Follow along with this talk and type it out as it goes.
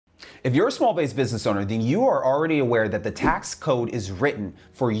If you're a small-based business owner, then you are already aware that the tax code is written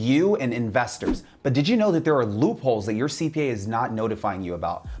for you and investors. But did you know that there are loopholes that your CPA is not notifying you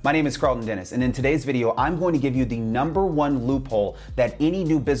about? My name is Carlton Dennis, and in today's video, I'm going to give you the #1 loophole that any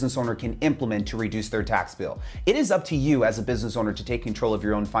new business owner can implement to reduce their tax bill. It is up to you as a business owner to take control of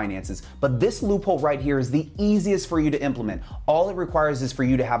your own finances, but this loophole right here is the easiest for you to implement. All it requires is for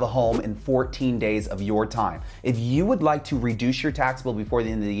you to have a home in 14 days of your time. If you would like to reduce your tax bill before the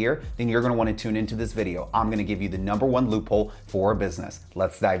end of the year, then you're going to want to tune into this video. I'm going to give you the #1 loophole for a business.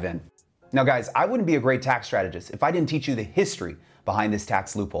 Let's dive in. Now guys, I wouldn't be a great tax strategist if I didn't teach you the history behind this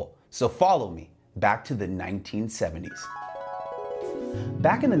tax loophole. So follow me back to the 1970s.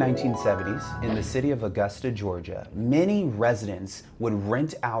 Back in the 1970s, in the city of Augusta, Georgia, many residents would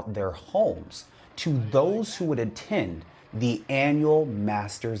rent out their homes to those who would attend the annual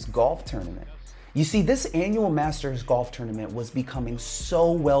Masters Golf Tournament. You see, this annual Masters Golf Tournament was becoming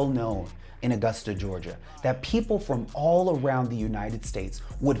so well known in Augusta, Georgia, that people from all around the United States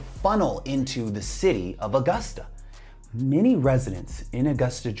would funnel into the city of Augusta. Many residents in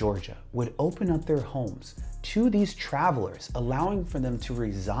Augusta, Georgia would open up their homes to these travelers, allowing for them to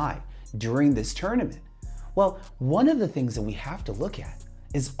reside during this tournament. Well, one of the things that we have to look at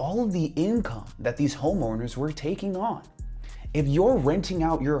is all of the income that these homeowners were taking on. If you're renting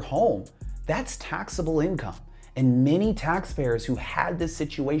out your home, that's taxable income. And many taxpayers who had this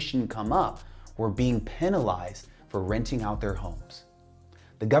situation come up were being penalized for renting out their homes.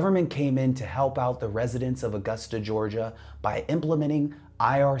 The government came in to help out the residents of Augusta, Georgia by implementing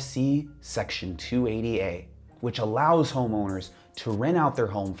IRC Section 280A, which allows homeowners to rent out their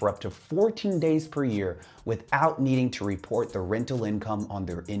home for up to 14 days per year without needing to report the rental income on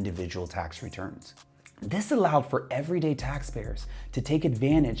their individual tax returns. This allowed for everyday taxpayers to take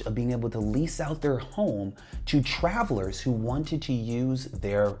advantage of being able to lease out their home to travelers who wanted to use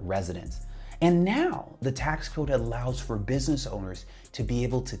their residence. And now the tax code allows for business owners to be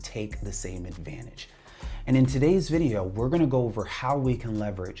able to take the same advantage. And in today's video, we're going to go over how we can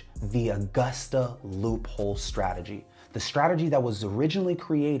leverage the Augusta loophole strategy, the strategy that was originally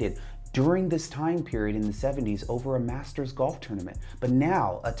created during this time period in the 70s over a Masters golf tournament, but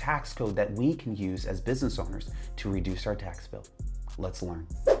now a tax code that we can use as business owners to reduce our tax bill. Let's learn.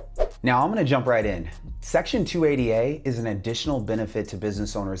 Now I'm gonna jump right in. Section 280A is an additional benefit to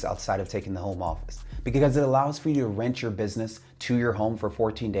business owners outside of taking the home office because it allows for you to rent your business to your home for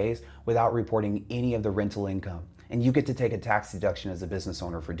 14 days without reporting any of the rental income. And you get to take a tax deduction as a business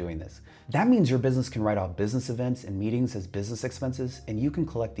owner for doing this. That means your business can write off business events and meetings as business expenses, and you can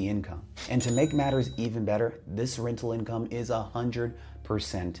collect the income. And to make matters even better, this rental income is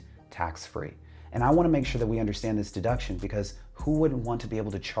 100% tax-free. And I want to make sure that we understand this deduction because who wouldn't want to be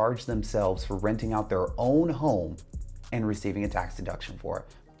able to charge themselves for renting out their own home and receiving a tax deduction for it?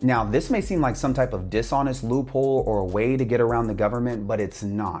 Now, this may seem like some type of dishonest loophole or a way to get around the government, but it's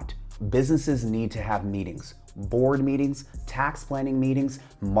not. Businesses need to have meetings. Board meetings, tax planning meetings,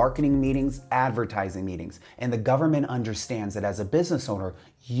 marketing meetings, advertising meetings. And the government understands that as a business owner,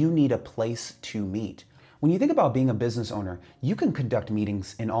 you need a place to meet. When you think about being a business owner, you can conduct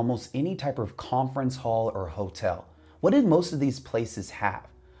meetings in almost any type of conference hall or hotel. What did most of these places have?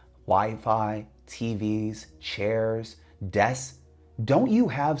 Wi-Fi, TVs, chairs, desks. Don't you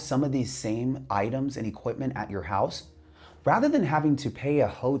have some of these same items and equipment at your house? Rather than having to pay a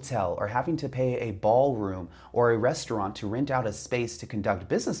hotel or having to pay a ballroom or a restaurant to rent out a space to conduct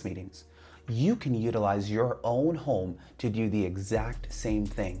business meetings, you can utilize your own home to do the exact same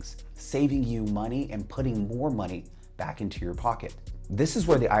things, saving you money and putting more money back into your pocket. This is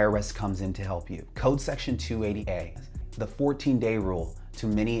where the IRS comes in to help you. Code Section 280A, the 14-day rule to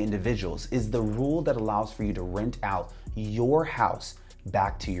many individuals, is the rule that allows for you to rent out your house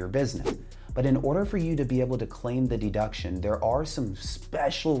back to your business. But in order for you to be able to claim the deduction, there are some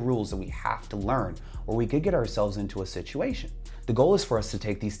special rules that we have to learn or we could get ourselves into a situation. The goal is for us to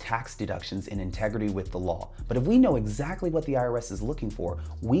take these tax deductions in integrity with the law. But if we know exactly what the IRS is looking for,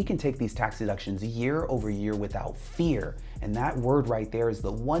 we can take these tax deductions year over year without fear. And that word right there is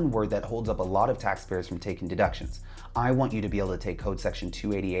the one word that holds up a lot of taxpayers from taking deductions. I want you to be able to take Code Section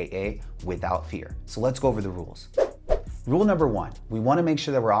 288A without fear. So let's go over the rules. Rule #1, we want to make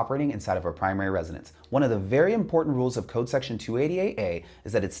sure that we're operating inside of our primary residence. One of the very important rules of Code Section 288A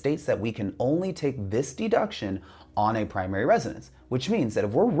is that it states that we can only take this deduction on a primary residence, which means that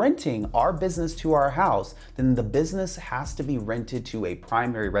if we're renting our business to our house, then the business has to be rented to a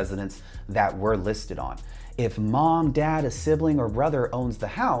primary residence that we're listed on. If mom, dad, a sibling, or brother owns the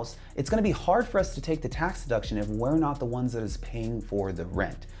house, it's gonna be hard for us to take the tax deduction if we're not the ones that is paying for the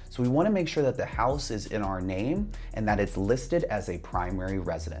rent. So we wanna make sure that the house is in our name and that it's listed as a primary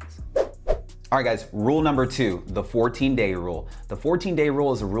residence. All right, guys, rule number 2, the 14-day rule. The 14-day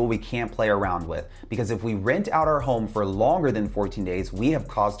rule is a rule we can't play around with because if we rent out our home for longer than 14 days, we have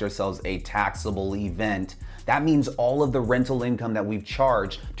caused ourselves a taxable event. That means all of the rental income that we've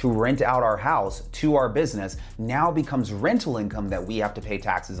charged to rent out our house to our business now becomes rental income that we have to pay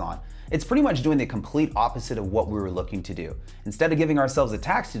taxes on. It's pretty much doing the complete opposite of what we were looking to do. Instead of giving ourselves a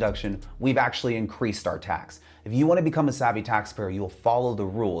tax deduction, we've actually increased our tax. If you want to become a savvy taxpayer, you'll follow the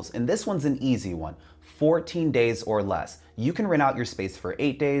rules. And this one's an easy one, 14 days or less. You can rent out your space for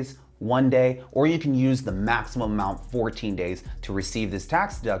 8 days, 1 day, or you can use the maximum amount, 14 days, to receive this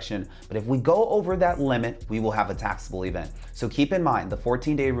tax deduction. But if we go over that limit, we will have a taxable event. So keep in mind, the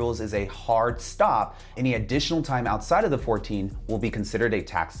 14-day rules is a hard stop. Any additional time outside of the 14 will be considered a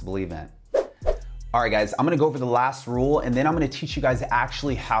taxable event. All right, guys, I'm gonna go over the last rule and then I'm gonna teach you guys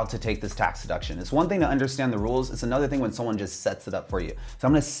actually how to take this tax deduction. It's one thing to understand the rules, it's another thing when someone just sets it up for you. So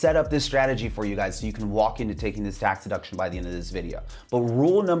I'm gonna set up this strategy for you guys so you can walk into taking this tax deduction by the end of this video. But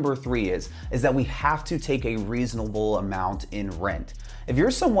rule number 3 is that we have to take a reasonable amount in rent. If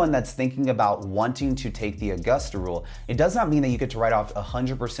you're someone that's thinking about wanting to take the Augusta rule, it does not mean that you get to write off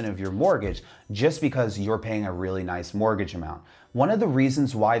 100% of your mortgage just because you're paying a really nice mortgage amount. One of the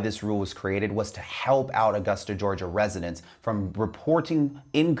reasons why this rule was created was to help out Augusta, Georgia residents from reporting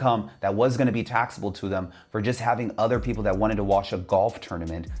income that was going to be taxable to them for just having other people that wanted to watch a golf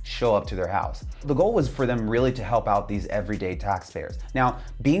tournament show up to their house. The goal was for them really to help out these everyday taxpayers. Now,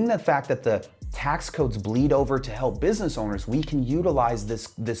 being the fact that the tax codes bleed over to help business owners, we can utilize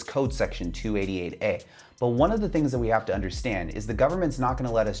this code section 288A. But one of the things that we have to understand is the government's not going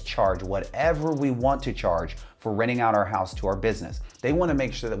to let us charge whatever we want to charge for renting out our house to our business. They want to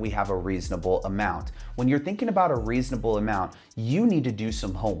make sure that we have a reasonable amount. When you're thinking about a reasonable amount, you need to do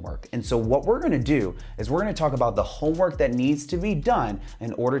some homework. And so what we're going to do is we're going to talk about the homework that needs to be done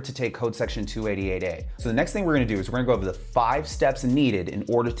in order to take code section 288A. So the next thing we're going to do is we're going to go over the 5 steps needed in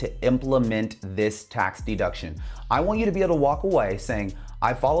order to implement this tax deduction. I want you to be able to walk away saying,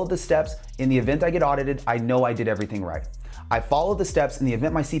 I followed the steps. In the event I get audited, I know I did everything right. I followed the steps. In the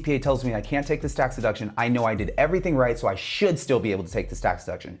event my CPA tells me I can't take this tax deduction, I know I did everything right, so I should still be able to take this tax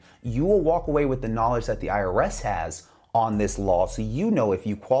deduction. You will walk away with the knowledge that the IRS has on this law, so you know if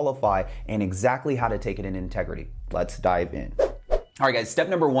you qualify and exactly how to take it in integrity. Let's dive in. All right, guys, step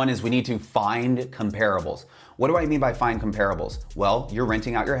number 1 is we need to find comparables. What do I mean by find comparables? Well, you're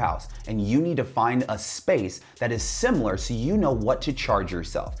renting out your house and you need to find a space that is similar so you know what to charge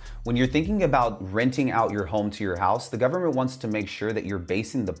yourself. When you're thinking about renting out your home to your house, the government wants to make sure that you're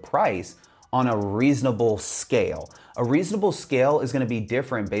basing the price on a reasonable scale. A reasonable scale is gonna be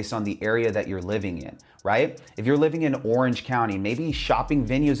different based on the area that you're living in, right? If you're living in Orange County, maybe shopping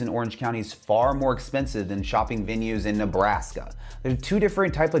venues in Orange County is far more expensive than shopping venues in Nebraska. There's 2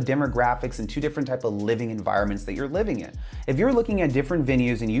 different type of demographics and 2 different type of living environments that you're living in. If you're looking at different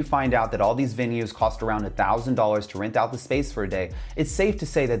venues and you find out that all these venues cost around $1,000 to rent out the space for a day, it's safe to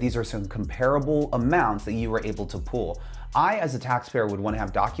say that these are some comparable amounts that you were able to pull. I, as a taxpayer, would want to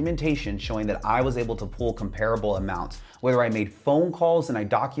have documentation showing that I was able to pull comparable amounts, whether I made phone calls and I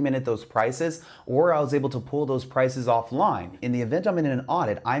documented those prices, or I was able to pull those prices offline. In the event I'm in an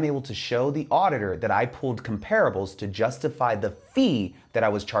audit, I'm able to show the auditor that I pulled comparables to justify the fee that I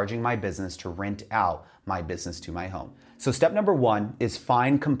was charging my business to rent out my business to my home. So step number 1 is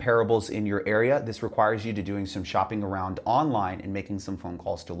find comparables in your area. This requires you to doing some shopping around online and making some phone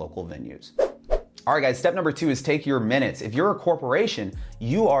calls to local venues. All right, guys, step number 2 is take your minutes. If you're a corporation,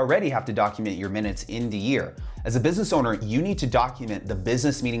 you already have to document your minutes in the year. As a business owner, you need to document the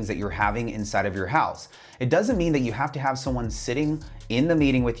business meetings that you're having inside of your house. It doesn't mean that you have to have someone sitting in the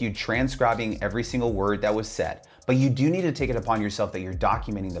meeting with you transcribing every single word that was said, but you do need to take it upon yourself that you're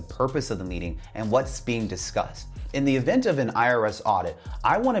documenting the purpose of the meeting and what's being discussed. In the event of an IRS audit,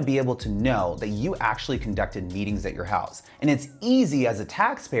 I want to be able to know that you actually conducted meetings at your house. And it's easy as a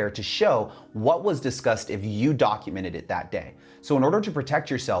taxpayer to show what was discussed if you documented it that day. So in order to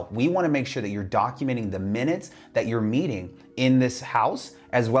protect yourself, we want to make sure that you're documenting the minutes that you're meeting in this house,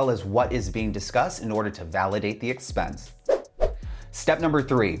 as well as what is being discussed in order to validate the expense. Step number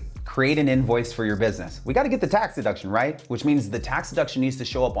 3, create an invoice for your business. We got to get the tax deduction, right? Which means the tax deduction needs to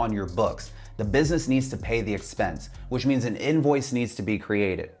show up on your books. The business needs to pay the expense, which means an invoice needs to be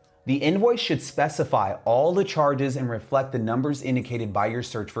created. The invoice should specify all the charges and reflect the numbers indicated by your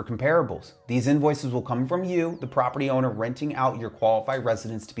search for comparables. These invoices will come from you, the property owner renting out your qualified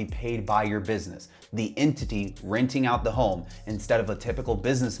residence to be paid by your business, the entity renting out the home instead of a typical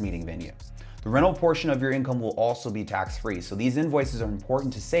business meeting venue. The rental portion of your income will also be tax-free, so these invoices are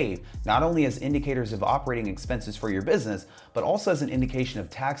important to save, not only as indicators of operating expenses for your business, but also as an indication of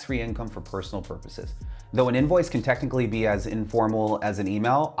tax-free income for personal purposes. Though an invoice can technically be as informal as an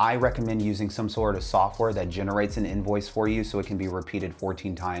email, I recommend using some sort of software that generates an invoice for you so it can be repeated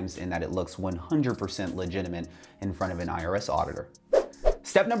 14 times and that it looks 100% legitimate in front of an IRS auditor.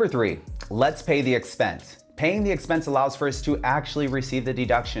 Step number 3, let's pay the expense. Paying the expense allows for us to actually receive the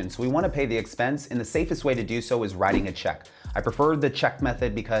deduction. So we want to pay the expense, and the safest way to do so is writing a check. I prefer the check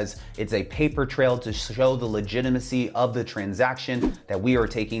method because it's a paper trail to show the legitimacy of the transaction that we are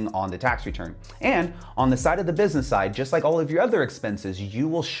taking on the tax return. And on the side of the business side, just like all of your other expenses, you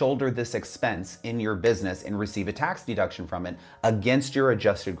will shoulder this expense in your business and receive a tax deduction from it against your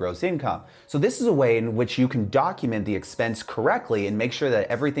adjusted gross income. So this is a way in which you can document the expense correctly and make sure that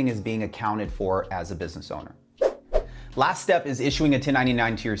everything is being accounted for as a business owner. Last step is issuing a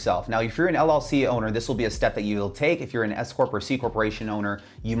 1099 to yourself. Now, if you're an LLC owner, this will be a step that you'll take. If you're an S Corp or C Corporation owner,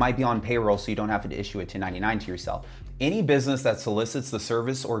 you might be on payroll, so you don't have to issue a 1099 to yourself. Any business that solicits the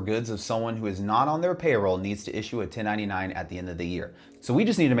service or goods of someone who is not on their payroll needs to issue a 1099 at the end of the year. So we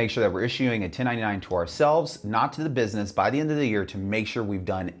just need to make sure that we're issuing a 1099 to ourselves, not to the business, by the end of the year to make sure we've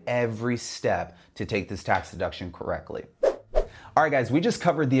done every step to take this tax deduction correctly. All right, guys, we just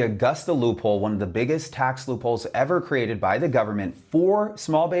covered the Augusta loophole, one of the biggest tax loopholes ever created by the government for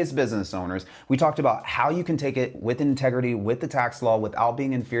small-based business owners. We talked about how you can take it with integrity, with the tax law, without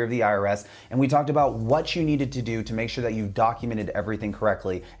being in fear of the IRS. And we talked about what you needed to do to make sure that you've documented everything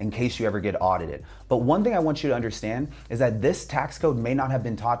correctly in case you ever get audited. But one thing I want you to understand is that this tax code may not have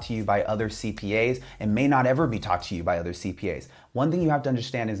been taught to you by other CPAs and may not ever be taught to you by other CPAs. One thing you have to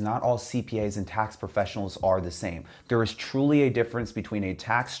understand is not all CPAs and tax professionals are the same. There is truly a difference between a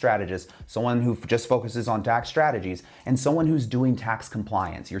tax strategist, someone who just focuses on tax strategies, and someone who's doing tax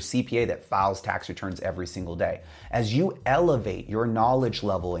compliance, your CPA that files tax returns every single day. As you elevate your knowledge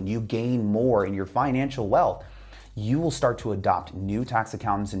level and you gain more in your financial wealth, you will start to adopt new tax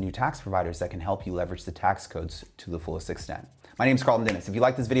accountants and new tax providers that can help you leverage the tax codes to the fullest extent. My name is Carlton Dennis. If you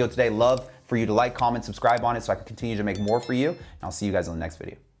like this video today, love for you to like, comment, subscribe on it so I can continue to make more for you. And I'll see you guys on the next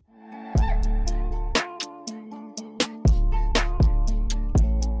video.